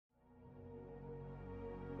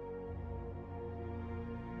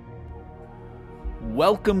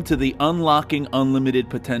Welcome to the Unlocking Unlimited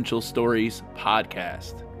Potential Stories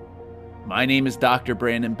podcast. My name is Dr.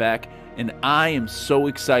 Brandon Beck, and I am so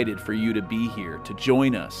excited for you to be here to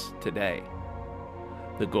join us today.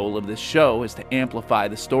 The goal of this show is to amplify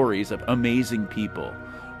the stories of amazing people,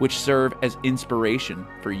 which serve as inspiration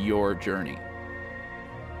for your journey.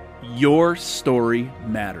 Your story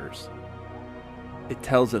matters. It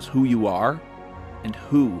tells us who you are and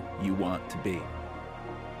who you want to be.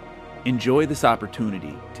 Enjoy this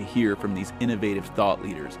opportunity to hear from these innovative thought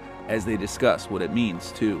leaders as they discuss what it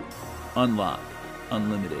means to unlock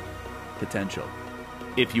unlimited potential.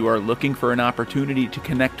 If you are looking for an opportunity to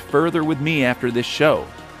connect further with me after this show,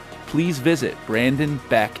 please visit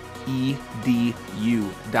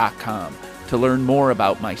brandonbeckedu.com to learn more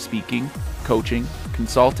about my speaking, coaching,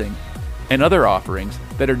 consulting, and other offerings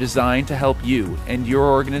that are designed to help you and your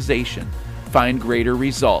organization find greater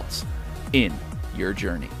results in your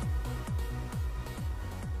journey.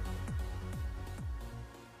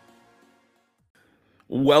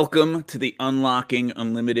 Welcome to the Unlocking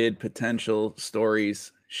Unlimited Potential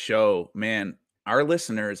Stories show. Man, our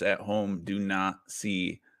listeners at home do not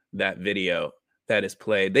see that video that is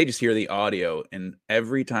played. They just hear the audio. And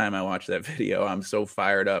every time I watch that video, I'm so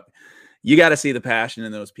fired up. You got to see the passion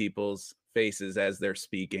in those people's faces as they're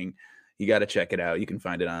speaking. You got to check it out. You can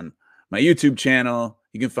find it on my YouTube channel.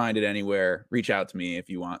 You can find it anywhere. Reach out to me if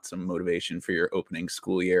you want some motivation for your opening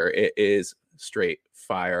school year. It is straight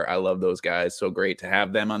fire. I love those guys. So great to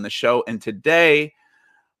have them on the show. And today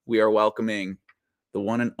we are welcoming the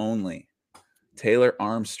one and only Taylor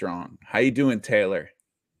Armstrong. How you doing, Taylor?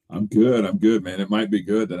 I'm good, man. It might be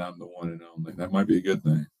good that I'm the one and only. That might be a good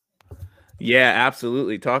thing. Yeah,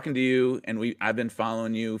 absolutely. Talking to you, and I've been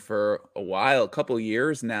following you for a while, a couple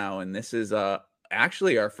years now, and this is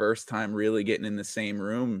actually our first time really getting in the same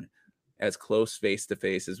room as close face to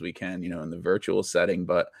face as we can, in the virtual setting.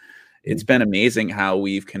 But it's been amazing how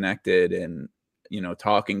we've connected, and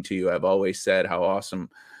talking to you, I've always said how awesome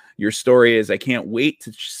your story is. I can't wait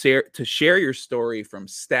to share your story from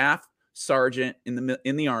staff sergeant in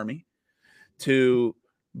the Army to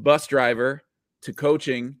bus driver to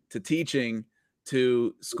coaching to teaching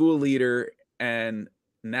to school leader and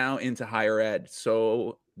now into higher ed.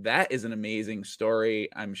 So that is an amazing story.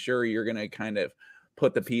 I'm sure you're going to kind of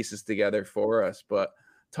put the pieces together for us, but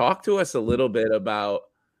talk to us a little bit about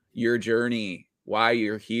your journey, why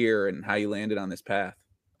you're here, and how you landed on this path.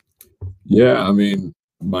 Yeah, I mean,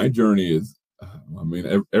 my journey is,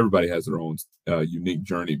 everybody has their own unique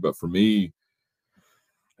journey, but for me,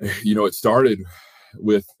 it started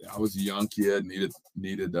with, I was a young kid,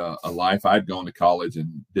 needed a life. I'd gone to college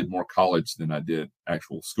and did more college than I did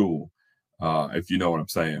actual school, if you know what I'm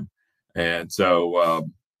saying. And so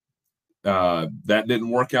that didn't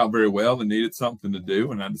work out very well and needed something to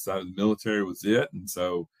do. And I decided the military was it. And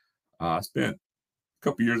so I spent a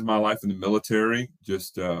couple years of my life in the military,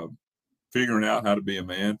 just figuring out how to be a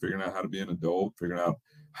man, figuring out how to be an adult, figuring out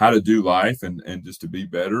how to do life and just to be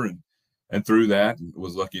better. And through that,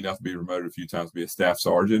 was lucky enough to be promoted a few times to be a staff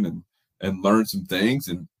sergeant and learn some things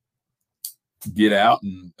and get out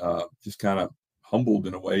and just kind of humbled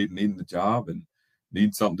in a way, needing the job and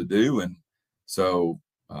needing something to do. And so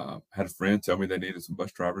had a friend tell me they needed some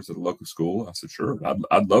bus drivers at a local school. I said, sure,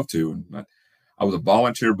 I'd love to. And I was a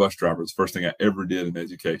volunteer bus driver. It's the first thing I ever did in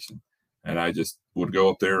education. And I just would go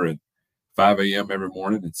up there at 5 a.m. every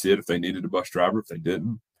morning and sit if they needed a bus driver. If they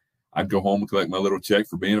didn't, I'd go home and collect my little check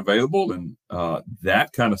for being available. And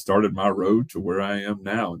that kind of started my road to where I am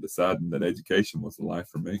now and deciding that education was the life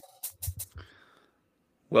for me.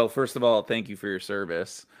 Well, first of all, thank you for your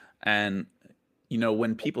service. And,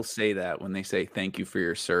 when people say that, when they say thank you for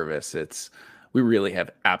your service, we really have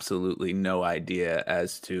absolutely no idea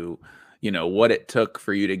as to, what it took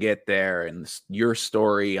for you to get there and your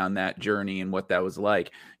story on that journey and what that was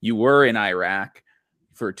like. You were in Iraq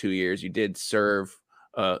for 2 years. You did serve,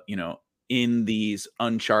 in these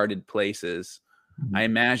uncharted places. Mm-hmm. I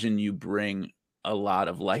imagine you bring a lot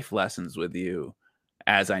of life lessons with you,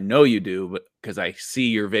 as I know you do, but because I see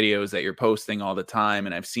your videos that you're posting all the time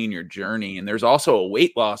and I've seen your journey, and there's also a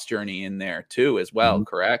weight loss journey in there too, as well. Mm-hmm.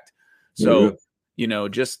 Correct. So,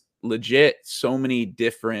 just legit, so many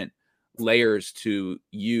different layers to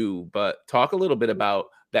you, but talk a little bit about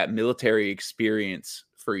that military experience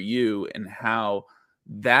for you and how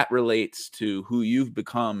that relates to who you've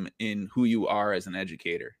become in who you are as an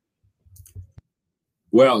educator.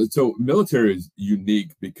 Well, so military is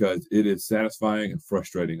unique because it is satisfying and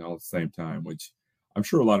frustrating all at the same time, which I'm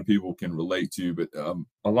sure a lot of people can relate to. But a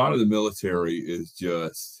lot of the military is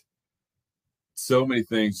just so many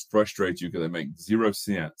things frustrate you because they make zero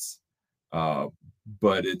sense. Uh,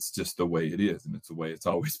 but it's just the way it is, and it's the way it's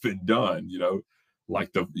always been done.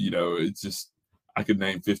 Like it's just, I could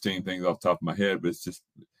name 15 things off the top of my head, but it's just,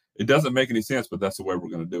 it doesn't make any sense. But that's the way we're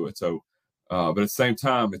going to do it. So, but at the same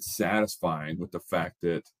time, it's satisfying with the fact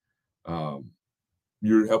that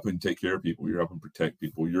you're helping take care of people, you're helping protect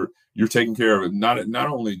people, you're taking care of not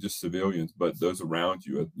only just civilians, but those around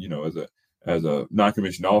you. As a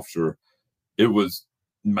non-commissioned officer, it was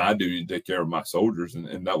my duty to take care of my soldiers,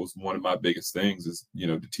 and that was one of my biggest things, is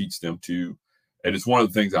to teach them to. And it's one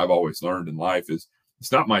of the things I've always learned in life is,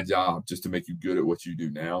 it's not my job just to make you good at what you do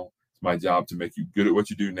now. It's my job to make you good at what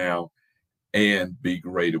you do now and be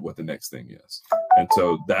great at what the next thing is. And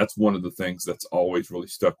so that's one of the things that's always really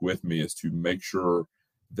stuck with me, is to make sure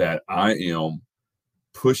that I am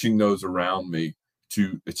pushing those around me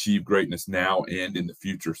to achieve greatness now and in the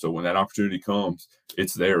future. So when that opportunity comes,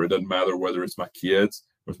 it's there. It doesn't matter whether it's my kids,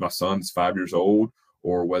 or it's my son that's 5 years old,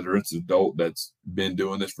 or whether it's an adult that's been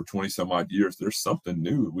doing this for 20 some odd years. There's something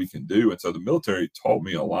new we can do. And so the military taught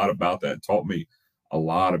me a lot about that, and taught me a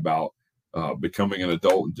lot about becoming an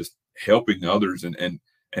adult and just helping others, and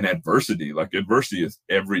adversity. Like, adversity is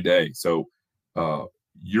every day. So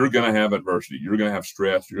you're going to have adversity. You're going to have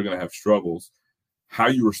stress. You're going to have struggles. How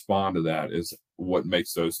you respond to that is what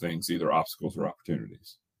makes those things either obstacles or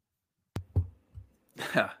opportunities.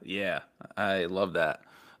 Yeah, I love that.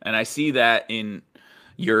 And I see that in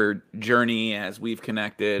your journey as we've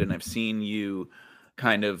connected, and I've seen you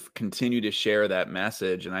kind of continue to share that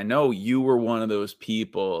message. And I know you were one of those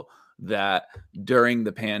people that during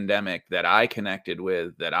the pandemic that I connected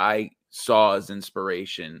with, that I saw as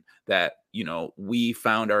inspiration, that, we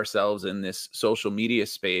found ourselves in this social media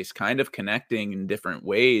space kind of connecting in different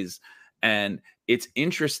ways. And it's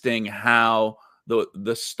interesting how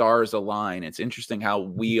the stars align. It's interesting how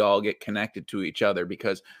we all get connected to each other,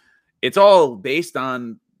 because it's all based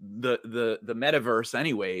on the metaverse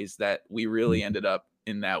anyways, that we really ended up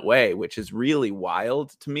in that way, which is really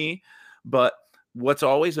wild to me. But what's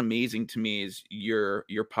always amazing to me is your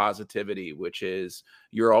positivity, which is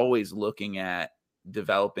you're always looking at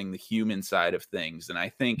developing the human side of things. And I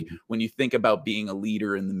think when you think about being a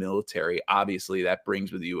leader in the military, obviously that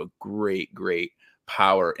brings with you a great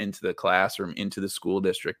power into the classroom, into the school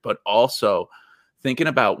district, but also thinking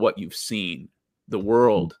about what you've seen, the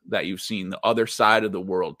world that you've seen, the other side of the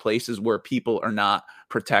world, places where people are not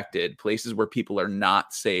protected, places where people are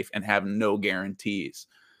not safe and have no guarantees.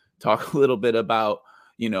 Talk a little bit about,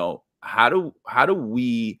 how do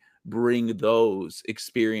we bring those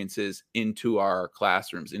experiences into our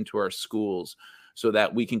classrooms, into our schools, so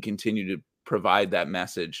that we can continue to provide that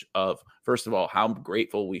message of, first of all, how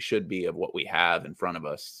grateful we should be of what we have in front of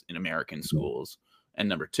us in American schools. And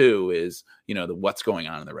number two is, what's going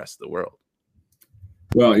on in the rest of the world.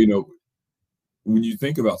 Well, when you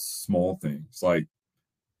think about small things like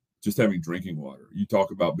just having drinking water, you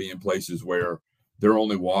talk about being places where their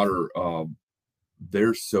only water,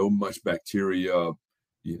 there's so much bacteria,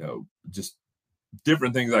 just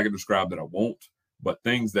different things I can describe that I won't, but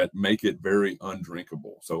things that make it very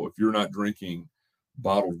undrinkable. So if you're not drinking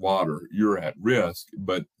bottled water, you're at risk.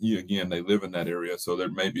 But again, they live in that area, so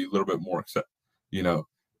there may be a little bit more,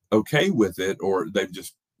 okay with it, or they've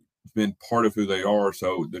just been part of who they are,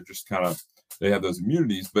 so they're just they have those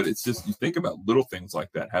immunities. But it's just, you think about little things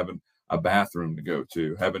like that, having a bathroom to go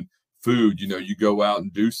to, having food. You go out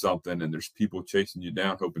and do something, and there's people chasing you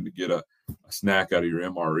down hoping to get a snack out of your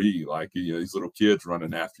MRE, like these little kids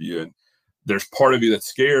running after you. And there's part of you that's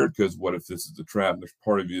scared, because what if this is a trap? And there's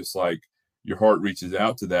part of you that's like, your heart reaches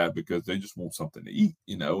out to that because they just want something to eat,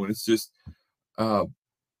 and it's just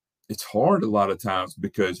it's hard a lot of times,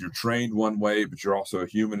 because you're trained one way, but you're also a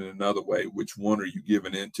human in another way. Which one are you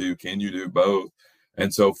giving into? Can you do both?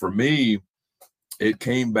 And so for me, it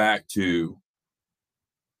came back to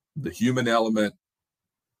the human element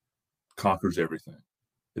conquers everything.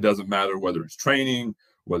 It doesn't matter whether it's training,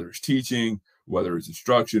 whether it's teaching, whether it's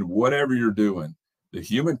instruction, whatever you're doing, the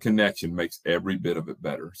human connection makes every bit of it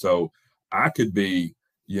better. So I could be,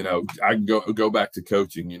 I can go back to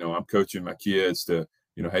coaching. I'm coaching my kids to,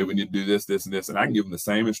 hey, we need to do this, this, and this. And I can give them the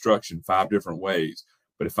same instruction 5 different ways.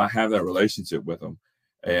 But if I have that relationship with them,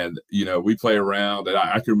 and, we play around, and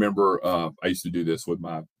I can remember I used to do this with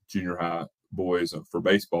my junior high boys for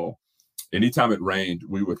baseball. Anytime it rained,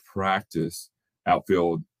 we would practice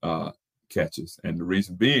outfield catches. And the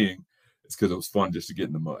reason being is because it was fun just to get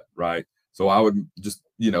in the mud, right? So I would just,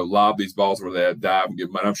 lob these balls where they'd dive and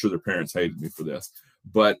get mud. I'm sure their parents hated me for this,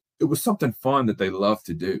 but it was something fun that they loved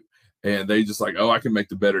to do. And they just like, oh, I can make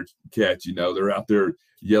the better catch. They're out there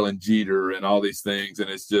yelling Jeter and all these things. And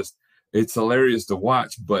it's hilarious to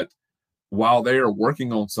watch. But while they are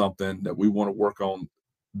working on something that we want to work on,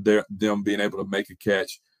 them being able to make a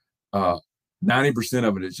catch, 90%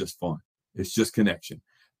 of it is just fun. It's just connection.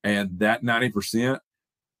 And that 90%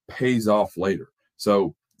 pays off later.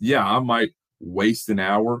 So yeah, I might waste an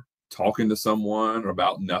hour talking to someone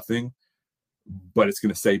about nothing, but it's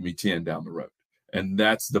going to save me 10 down the road. And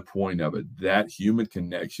that's the point of it. That human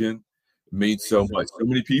connection means so much. So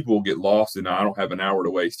many people get lost and I don't have an hour to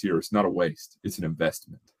waste here. It's not a waste. It's an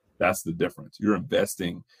investment. That's the difference. You're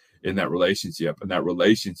investing in that relationship, and that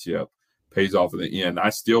relationship pays off in the end.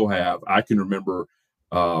 I can remember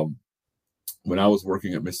when I was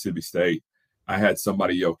working at Mississippi State, I had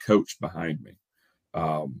somebody yell coach behind me,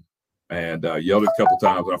 and yelled a couple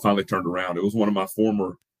times. And I finally turned around. It was one of my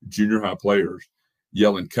former junior high players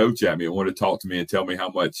yelling coach at me and wanted to talk to me and tell me how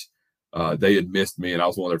much they had missed me. And I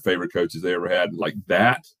was one of their favorite coaches they ever had. Like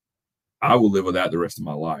that, I will live with that the rest of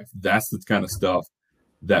my life. That's the kind of stuff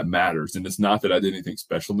that matters. And it's not that I did anything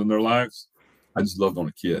special in their lives. I just loved on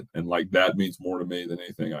a kid. And like that means more to me than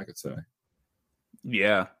anything I could say.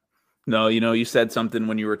 Yeah. No, you said something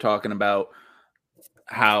when you were talking about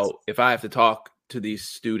how if I have to talk to these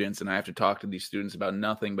students and I have to talk to these students about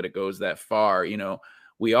nothing, but it goes that far,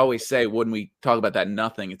 we always say when we talk about that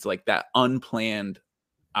nothing, it's like that unplanned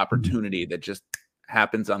opportunity that just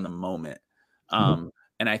happens on the moment.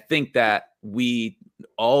 And I think that we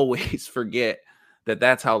always forget that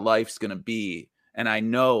that's how life's going to be. And I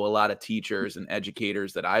know a lot of teachers and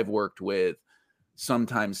educators that I've worked with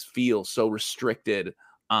sometimes feel so restricted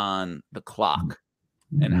on the clock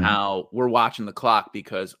and how we're watching the clock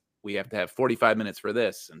because we have to have 45 minutes for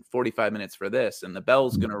this and 45 minutes for this, and the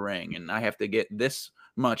bell's going to ring and I have to get this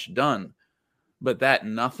much done. But that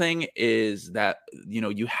nothing is that,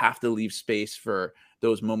 you have to leave space for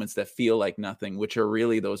those moments that feel like nothing, which are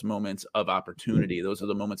really those moments of opportunity. Those are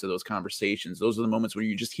the moments of those conversations. Those are the moments where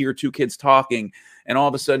you just hear two kids talking and all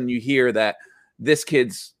of a sudden you hear that this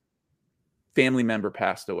kid's family member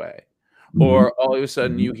passed away. Or all of a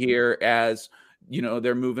sudden you hear as,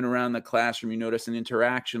 they're moving around the classroom, you notice an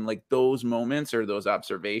interaction. Like those moments are those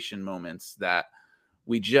observation moments that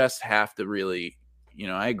we just have to really,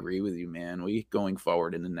 I agree with you, man. We going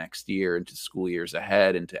forward in the next year, into school years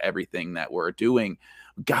ahead, into everything that we're doing,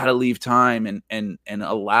 got to leave time and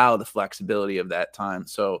allow the flexibility of that time.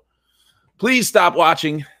 So please stop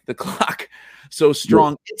watching the clock so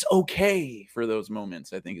strong. It's okay for those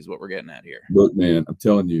moments, I think is what we're getting at here. Look, man, I'm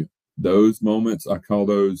telling you, those moments, I call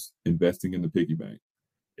those investing in the piggy bank.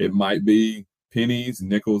 It might be pennies,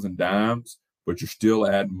 nickels, and dimes, but you're still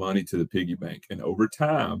adding money to the piggy bank. And over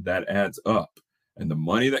time, that adds up. And the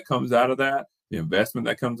money that comes out of that, the investment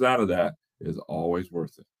that comes out of that is always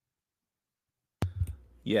worth it.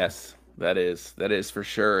 Yes, that is for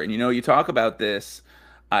sure. And you talk about this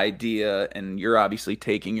idea and you're obviously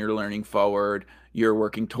taking your learning forward. You're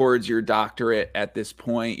working towards your doctorate at this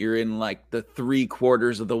point. You're in like the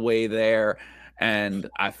 3/4 of the way there. And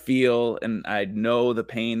I feel and I know the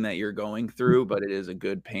pain that you're going through, but it is a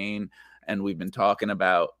good pain. And we've been talking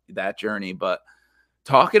about that journey, but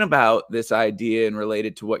talking about this idea and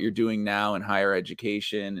related to what you're doing now in higher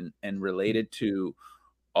education and related to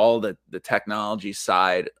all the technology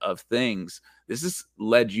side of things, this has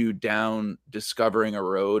led you down discovering a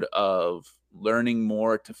road of learning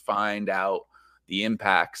more to find out the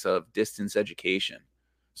impacts of distance education.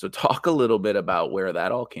 So talk a little bit about where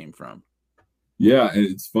that all came from. Yeah, and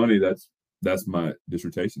it's funny, that's my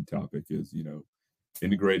dissertation topic is,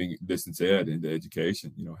 integrating distance ed into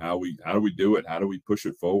education. How do we do it? How do we push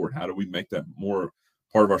it forward? How do we make that more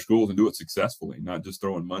part of our schools and do it successfully, not just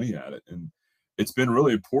throwing money at it? And it's been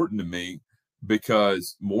really important to me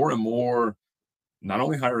because more and more, not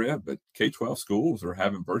only higher ed, but K-12 schools are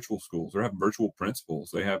having virtual schools. They're having virtual principals.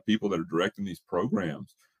 They have people that are directing these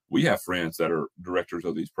programs. We have friends that are directors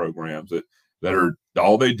of these programs that are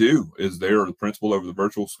all they do is they're the principal over the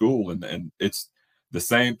virtual school. And it's the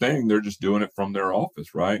same thing. They're just doing it from their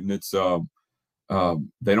office, right? And it's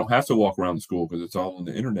they don't have to walk around the school because it's all on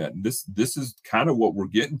the internet. And this is kind of what we're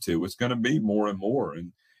getting to. It's going to be more and more.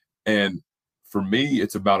 And for me,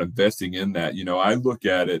 it's about investing in that. I look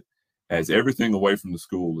at it as everything away from the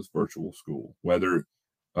school is virtual school, whether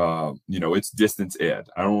it's distance ed.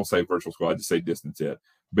 I don't want to say virtual school. I just say distance ed,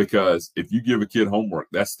 because if you give a kid homework,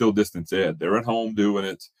 that's still distance ed. They're at home doing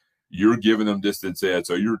it. You're giving them distance ed.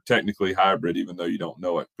 So you're technically hybrid, even though you don't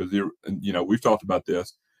know it. Because, we've talked about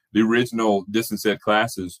this. The original distance ed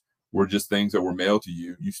classes were just things that were mailed to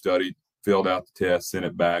you. You studied, filled out the test, sent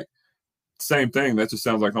it back. Same thing. That just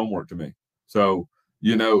sounds like homework to me. So,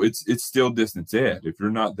 it's still distance ed. If you're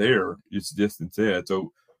not there, it's distance ed.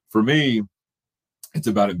 So for me, it's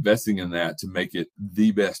about investing in that to make it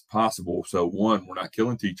the best possible. So one, we're not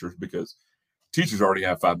killing teachers because teachers already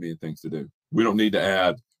have 5 million things to do. We don't need to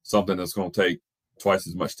add something that's going to take twice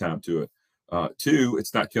as much time to it. Two,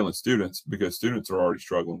 it's not killing students because students are already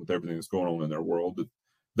struggling with everything that's going on in their world that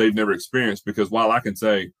they've never experienced. Because while I can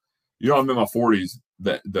say, I'm in my 40s,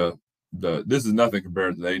 that this is nothing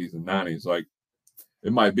compared to the 80s and 90s. Like,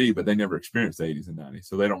 it might be, but they never experienced the 80s and 90s,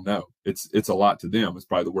 so they don't know. It's a lot to them. It's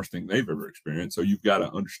probably the worst thing they've ever experienced. So you've got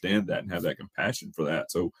to understand that and have that compassion for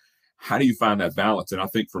that. So how do you find that balance? And I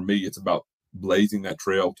think for me, it's about blazing that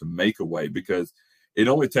trail to make a way, because it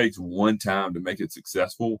only takes one time to make it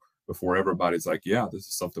successful before everybody's like, yeah, this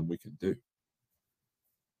is something we can do.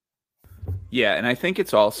 Yeah, and I think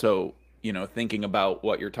it's also, thinking about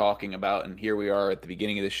what you're talking about, and here we are at the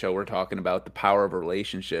beginning of the show, we're talking about the power of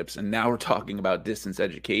relationships, and now we're talking about distance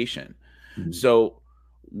education. Mm-hmm. So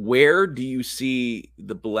where do you see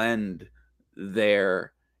the blend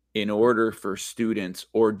there in order for students,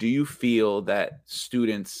 or do you feel that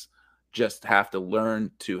students just have to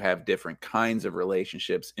learn to have different kinds of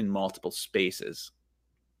relationships in multiple spaces?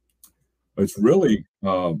 It's really,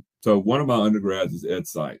 so one of my undergrads is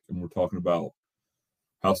EdSite, and we're talking about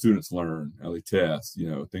how students learn, how they test,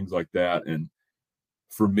 things like that. And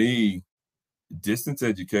for me, distance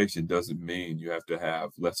education doesn't mean you have to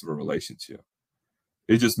have less of a relationship.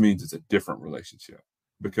 It just means it's a different relationship,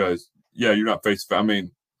 because you're not face to face. I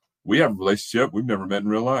mean, we have a relationship. We've never met in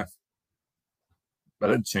real life. That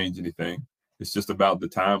doesn't change anything. It's just about the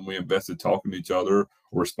time we invested talking to each other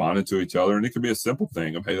or responding to each other. And it could be a simple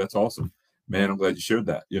thing of, hey, that's awesome. Man, I'm glad you shared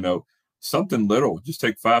that. Something little, just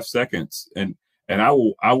take 5 seconds. And I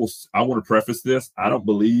want to preface this. I don't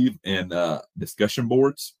believe in discussion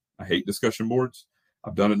boards. I hate discussion boards.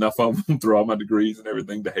 I've done enough of them through all my degrees and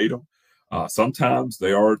everything to hate them. Sometimes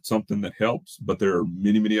they are something that helps, but there are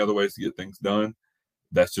many, many other ways to get things done.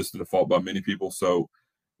 That's just the default by many people. So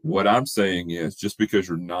what I'm saying is, just because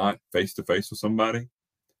you're not face to face with somebody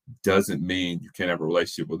doesn't mean you can't have a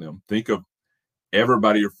relationship with them. Think of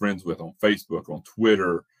everybody you're friends with on Facebook, on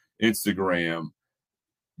Twitter, Instagram.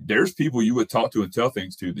 There's people you would talk to and tell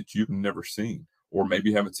things to that you've never seen, or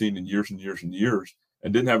maybe haven't seen in years and years and years,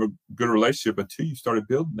 and didn't have a good relationship until you started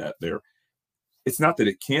building that there. It's not that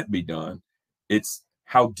it can't be done. It's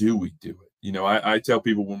how do we do it? I tell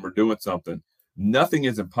people when we're doing something, nothing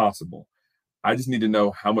is impossible. I just need to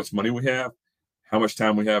know how much money we have, how much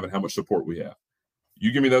time we have, and how much support we have.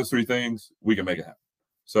 You give me those 3 things, we can make it happen.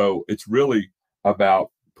 So it's really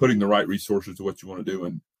about putting the right resources to what you want to do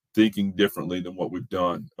and thinking differently than what we've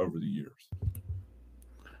done over the years.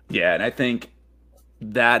 Yeah, and I think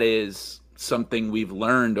that is something we've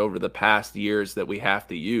learned over the past years that we have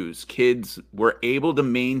to use. Kids were able to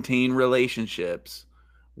maintain relationships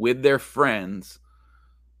with their friends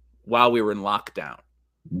while we were in lockdown.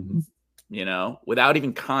 Mm-hmm. Without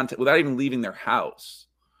even contact, without even leaving their house.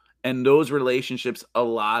 And those relationships, a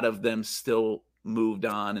lot of them still moved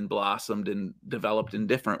on and blossomed and developed in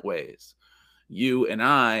different ways. You and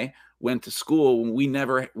I went to school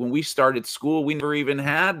when we started school, we never even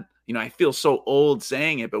had, I feel so old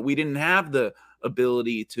saying it, but we didn't have the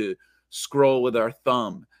ability to scroll with our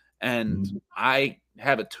thumb. And I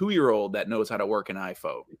have a 2-year-old that knows how to work an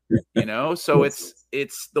iPhone, so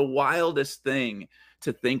it's the wildest thing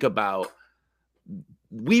to think about.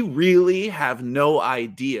 We really have no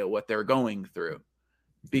idea what they're going through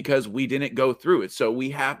because we didn't go through it. So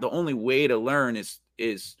the only way to learn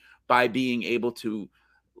is by being able to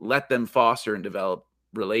let them foster and develop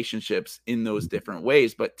relationships in those different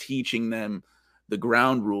ways, but teaching them the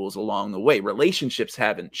ground rules along the way. Relationships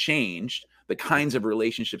haven't changed. The kinds of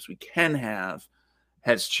relationships we can have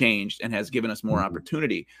has changed and has given us more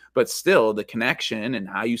opportunity, but still the connection and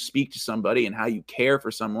how you speak to somebody and how you care for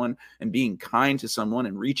someone and being kind to someone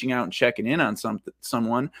and reaching out and checking in on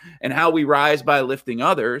someone and how we rise by lifting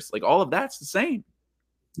others, like all of that's the same.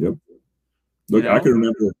 Yep. Look, I can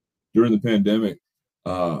remember during the pandemic,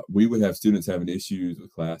 we would have students having issues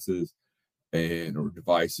with classes or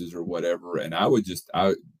devices or whatever. And I would just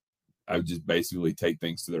basically take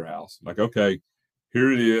things to their house. Like, okay,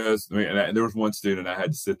 here it is. And there was one student I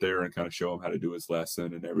had to sit there and kind of show him how to do his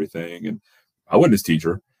lesson and everything. And I wasn't his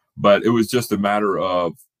teacher, but it was just a matter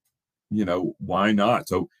of, why not?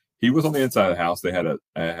 So he was on the inside of the house. They had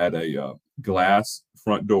a glass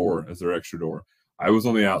front door as their extra door. I was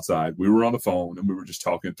on the outside. We were on the phone and we were just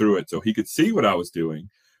talking through it. So he could see what I was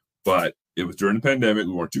doing, but it was during the pandemic.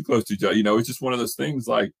 We weren't too close to each other. It's just one of those things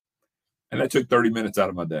and that took 30 minutes out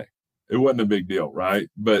of my day. It wasn't a big deal. Right.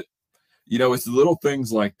 But it's little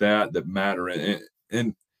things like that matter.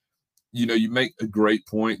 And you make a great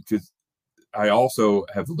point, because I also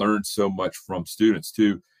have learned so much from students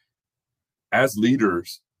too. As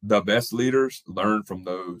leaders, the best leaders learn from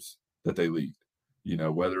those that they lead.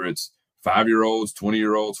 Whether it's 5-year-olds,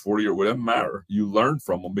 20-year-olds, 40 or whatever matter, you learn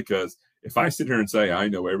from them, because if I sit here and say I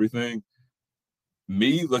know everything,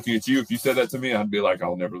 me looking at you, if you said that to me, I'd be like,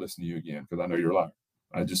 I'll never listen to you again because I know you're a liar.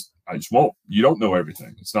 I just won't. You don't know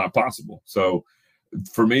everything. It's not possible. So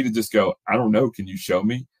for me to just go, I don't know, can you show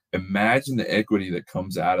me? Imagine the equity that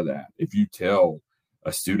comes out of that. If you tell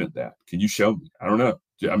a student that, can you show me? I don't know.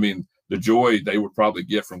 I mean, the joy they would probably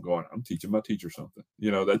get from going, I'm teaching my teacher something.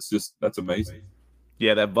 That's amazing.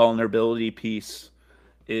 Yeah, that vulnerability piece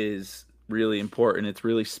is really important. It's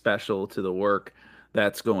really special to the work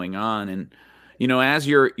that's going on. And as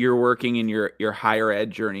you're working in your higher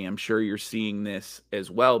ed journey, I'm sure you're seeing this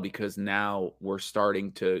as well, because now we're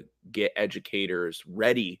starting to get educators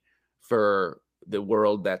ready for the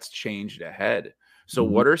world that's changed ahead. So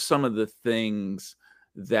what are some of the things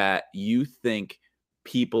that you think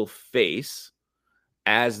people face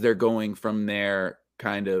as they're going from their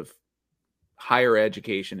kind of higher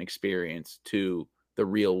education experience to the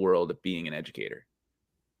real world of being an educator?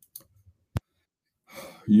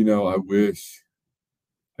 I wish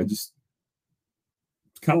it's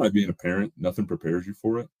kind of like being a parent. Nothing prepares you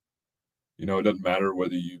for it. It doesn't matter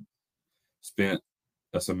whether you spent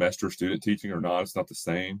a semester student teaching or not. It's not the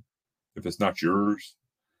same if it's not yours.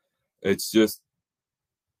 It's just,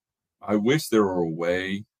 I wish there were a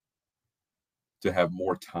way to have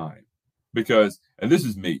more time, because, and this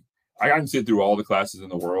is me, I can sit through all the classes in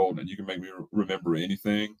the world and you can make me remember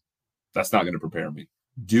anything. That's not going to prepare me.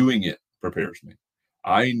 Doing it prepares me.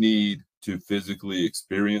 I need to physically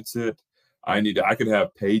experience it. I could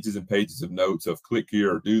have pages and pages of notes of click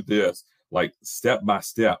here, do this, like step by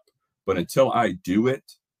step. But until I do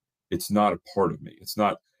it, it's not a part of me. It's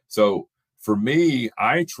not. So for me,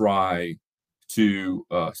 I try to,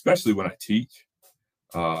 especially when I teach,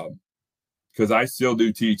 because I still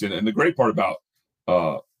do teach. And the great part about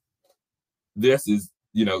this is,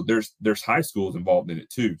 there's high schools involved in it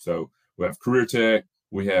too. So we have career tech,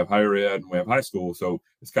 we have higher ed, and we have high school. So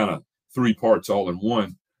it's kind of 3 parts all in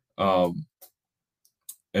one.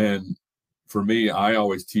 And for me, I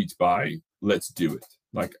always teach by let's do it.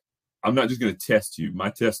 Like, I'm not just going to test you. My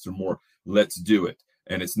tests are more, let's do it.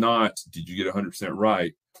 And it's not, did you get 100%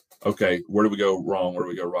 right? Okay, where do we go wrong? Where do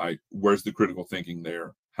we go right? Where's the critical thinking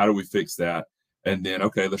there? How do we fix that? And then,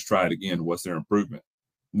 okay, let's try it again. What's their improvement?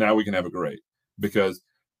 Now we can have a grade, because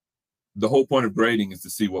the whole point of grading is to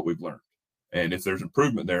see what we've learned. And if there's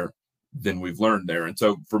improvement there, then we've learned there. And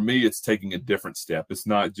so for me, it's taking a different step. It's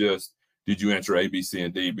not just, did you answer A, B, C,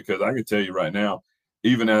 and D? Because I can tell you right now,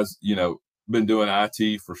 even as, been doing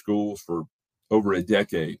IT for schools for over a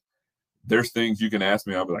decade, there's things you can ask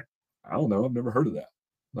me, I'll be like, I don't know, I've never heard of that.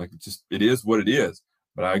 Like, it is what it is.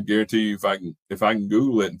 But I guarantee you, if I can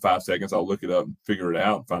Google it in 5 seconds, I'll look it up and figure it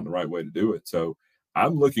out and find the right way to do it. So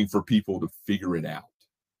I'm looking for people to figure it out.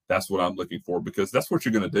 That's what I'm looking for, because that's what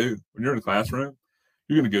you're going to do when you're in a classroom.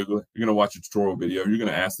 You're going to Google it. You're going to watch a tutorial video. You're going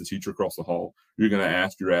to ask the teacher across the hall. You're going to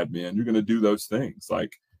ask your admin. You're going to do those things.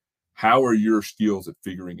 Like, how are your skills at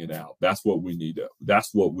figuring it out? That's what we need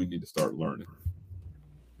to start learning.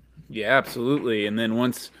 Yeah, absolutely. And then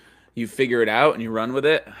once you figure it out and you run with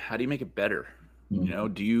it, how do you make it better?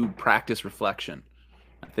 Do you practice reflection?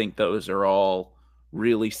 I think those are all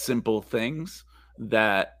really simple things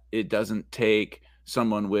that it doesn't take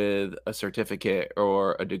someone with a certificate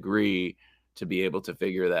or a degree to be able to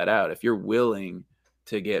figure that out. If you're willing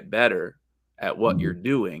to get better at what you're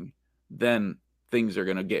doing, then things are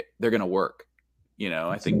going to work.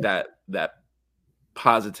 I think that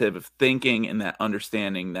positive thinking and that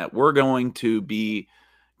understanding that we're going to be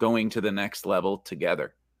going to the next level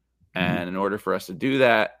together. And in order for us to do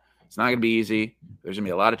that, it's not going to be easy. There's going to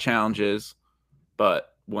be a lot of challenges,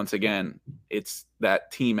 but once again, it's that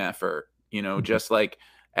team effort, just like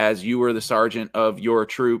as you were the sergeant of your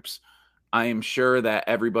troops, I am sure that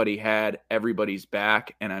everybody had everybody's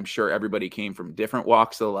back, and I'm sure everybody came from different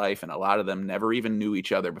walks of life, and a lot of them never even knew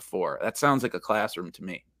each other before. That sounds like a classroom to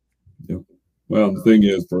me. Yeah. Well, the thing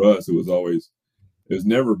is, for us, it was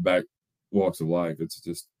never back walks of life.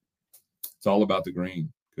 It's all about the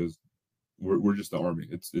green, because we're just the Army.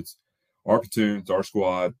 It's our platoon, it's our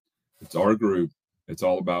squad, it's our group. It's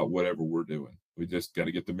all about whatever we're doing. We just got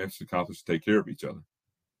to get the mission accomplished to take care of each other.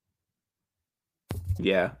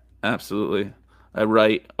 Yeah, absolutely. I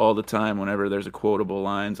write all the time whenever there's a quotable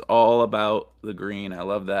lines all about the green. I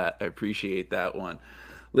love that. I appreciate that one.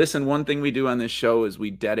 Listen, one thing we do on this show is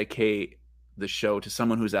we dedicate the show to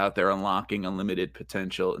someone who's out there unlocking unlimited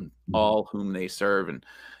potential in all whom they serve. And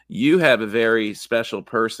you have a very special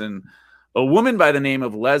person a woman by the name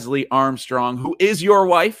of Leslie Armstrong, who is your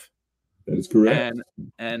wife. That is correct.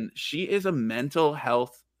 And she is a mental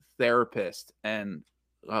health therapist. And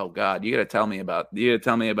oh God, you got to tell me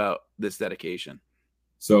about this dedication.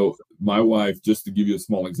 So my wife, just to give you a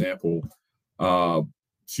small example,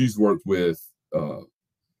 she's worked with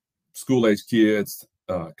school-age kids,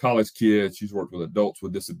 college kids. She's worked with adults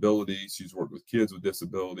with disabilities. She's worked with kids with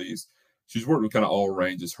disabilities. She's worked with kind of all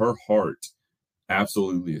ranges. Her heart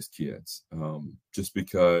absolutely is kids, just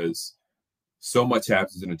because so much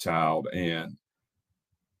happens in a child, and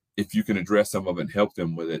if you can address some of it and help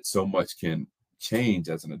them with it, so much can change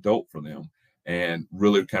as an adult for them and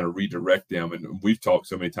really kind of redirect them. And we've talked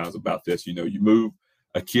so many times about this. You know, you move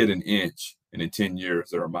a kid an inch, and in 10 years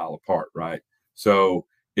they're a mile apart, right? So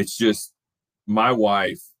it's just, my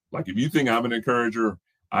wife, like, if you think I'm an encourager,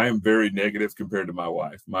 I am very negative compared to my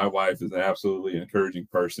wife. My wife is an absolutely encouraging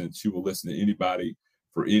person. She will listen to anybody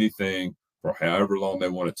for anything, for however long they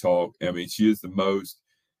want to talk. I mean, she is the most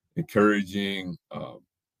encouraging,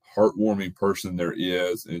 heartwarming person there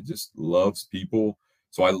is, and just loves people.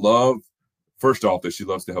 So I love, first off, that she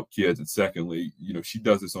loves to help kids. And secondly, you know, she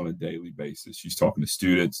does this on a daily basis. She's talking to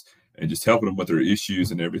students and just helping them with their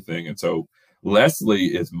issues and everything. And so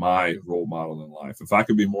Leslie is my role model in life. If I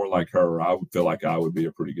could be more like her, I would feel like I would be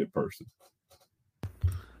a pretty good person.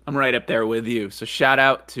 I'm right up there with you. So shout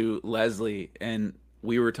out to Leslie. And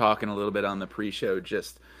we were talking a little bit on the pre-show,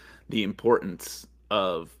 just the importance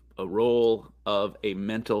of a role of a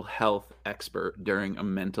mental health expert during a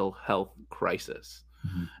mental health crisis.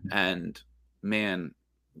 Mm-hmm. And man,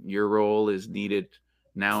 your role is needed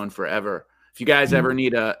now and forever. If you guys ever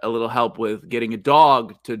need a little help with getting a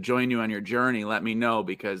dog to join you on your journey, let me know,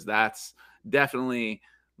 because that's definitely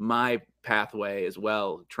my pathway as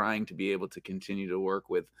well, trying to be able to continue to work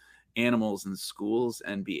with animals in schools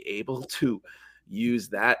and be able to use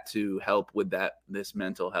that to help with this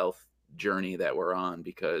mental health journey that we're on,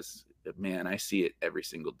 because man, I see it every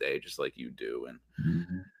single day, just like you do. And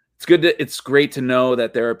it's great to know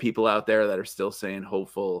that there are people out there that are still staying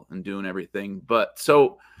hopeful and doing everything. But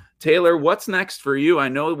so Taylor, what's next for you? I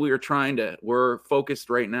know we're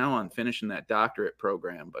focused right now on finishing that doctorate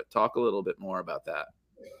program, but talk a little bit more about that.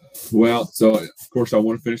 Well, so of course I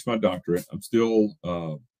want to finish my doctorate. I'm still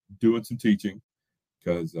doing some teaching,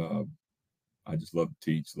 because I just love to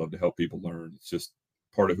teach, love to help people learn. It's just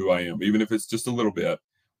part of who I am. Even if it's just a little bit,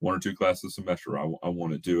 1 or 2 classes a semester, I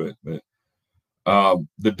want to do it. But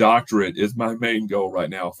the doctorate is my main goal right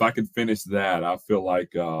now. If I can finish that, I feel like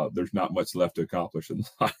there's not much left to accomplish in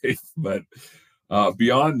life. But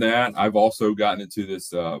beyond that, I've also gotten into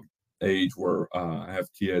this age where I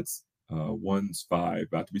have kids. One's 5,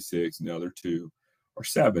 about to be 6, and the other 2 are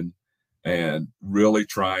 7, and really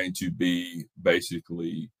trying to be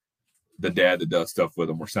basically the dad that does stuff with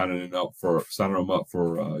them. We're signing them up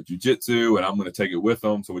for jiu-jitsu, and I'm going to take it with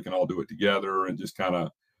them so we can all do it together, and just kind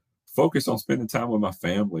of focus on spending time with my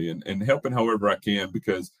family and helping however I can,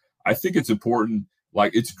 because I think it's important.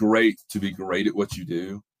 Like, it's great to be great at what you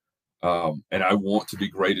do. And I want to be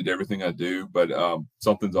great at everything I do, but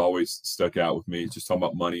something's always stuck out with me. It's just talking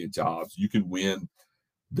about money and jobs. You can win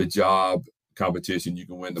the job competition, you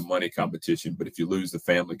can win the money competition, but if you lose the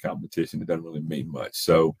family competition, it doesn't really mean much.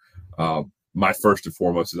 So my first and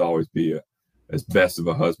foremost is always be as best of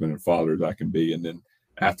a husband and father as I can be. And then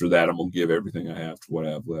after that, I'm going to give everything I have to what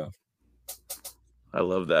I have left. I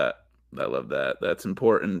love that. That's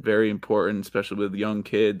important. Very important, especially with young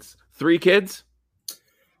kids. 3 kids?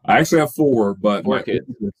 I actually have 4, but 4 my kids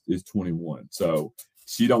is 21. So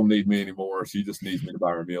she don't need me anymore. She just needs me to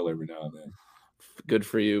buy her a meal every now and then. Good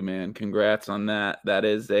for you, man. Congrats on that. That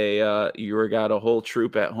is you got a whole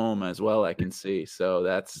troop at home as well, I can see. So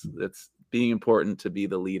that's being important to be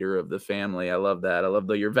the leader of the family. I love that. I love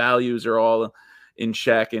that your values are all in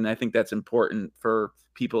check. And I think that's important for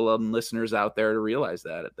people and listeners out there to realize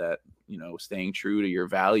that, you know, staying true to your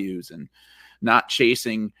values and not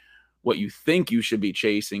chasing what you think you should be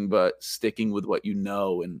chasing, but sticking with what you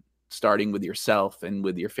know, and starting with yourself and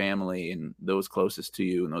with your family and those closest to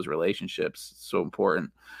you and those relationships. So important.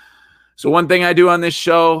 So one thing I do on this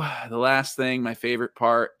show, the last thing, my favorite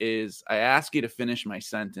part, is I ask you to finish my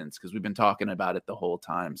sentence, because we've been talking about it the whole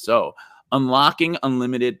time. So unlocking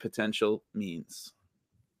unlimited potential means.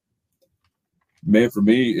 Man, for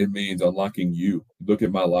me, it means unlocking you. Look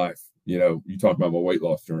at my life. You know, you talked about my weight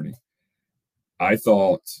loss journey. I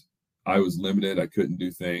thought I was limited. I couldn't do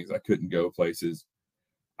things. I couldn't go places.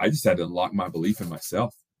 I just had to unlock my belief in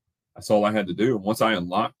myself. That's all I had to do. And once I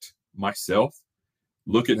unlocked myself,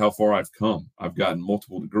 look at how far I've come. I've gotten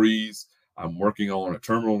multiple degrees. I'm working on a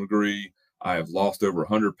terminal degree. I have lost over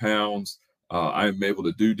 100 pounds. I am able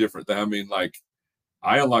to do different things. I mean, like,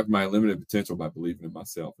 I unlock my unlimited potential by believing in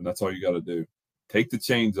myself, and that's all you got to do. Take the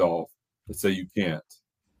chains off that say you can't,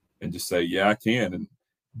 and just say, "Yeah, I can," and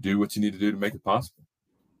do what you need to do to make it possible.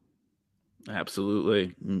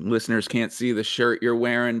 Absolutely. Listeners can't see the shirt you're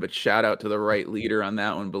wearing, but shout out to the right leader on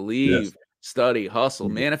that one. Yes. Believe, study, hustle,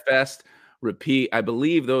 manifest, repeat. I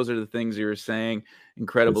believe those are the things you were saying.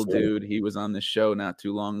 Incredible Yes, sir. dude. He was on the show not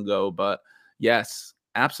too long ago. But yes,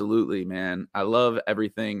 absolutely, man. I love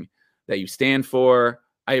everything that you stand for.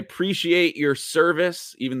 I appreciate your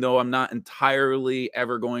service, even though I'm not entirely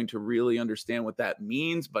ever going to really understand what that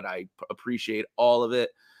means, but I appreciate all of it.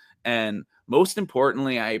 And most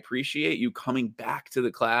importantly, I appreciate you coming back to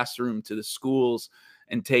the classroom, to the schools,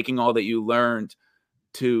 and taking all that you learned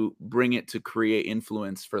to bring it to create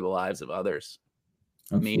influence for the lives of others.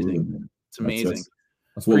 Absolutely, Amazing. man. It's That's amazing.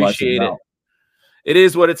 that's what life's Appreciate it. about. It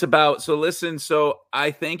is what it's about. So listen, so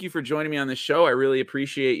I thank you for joining me on the show. I really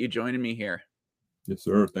appreciate you joining me here. Yes,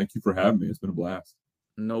 sir. Thank you for having me. It's been a blast.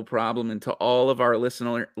 No problem. And to all of our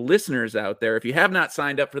listeners out there, if you have not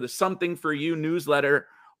signed up for the Something for You newsletter,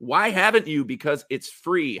 why haven't you? Because it's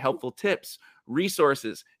free. Helpful tips,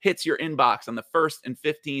 resources hits your inbox on the 1st and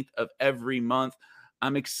 15th of every month.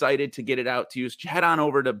 I'm excited to get it out to you. So head on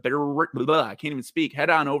over to I can't even speak. Head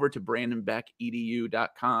on over to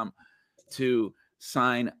brandonbeckedu.com to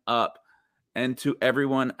sign up. And to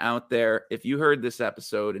everyone out there, if you heard this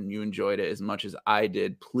episode and you enjoyed it as much as I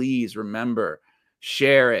did, please remember,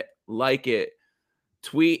 share it, like it,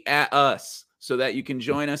 tweet at us so that you can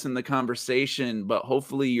join us in the conversation. But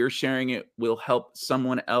hopefully your sharing it will help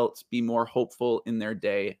someone else be more hopeful in their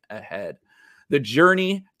day ahead. The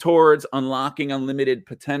journey towards unlocking unlimited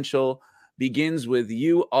potential begins with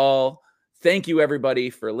you all. Thank you, everybody,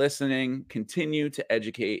 for listening. Continue to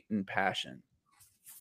educate in passion.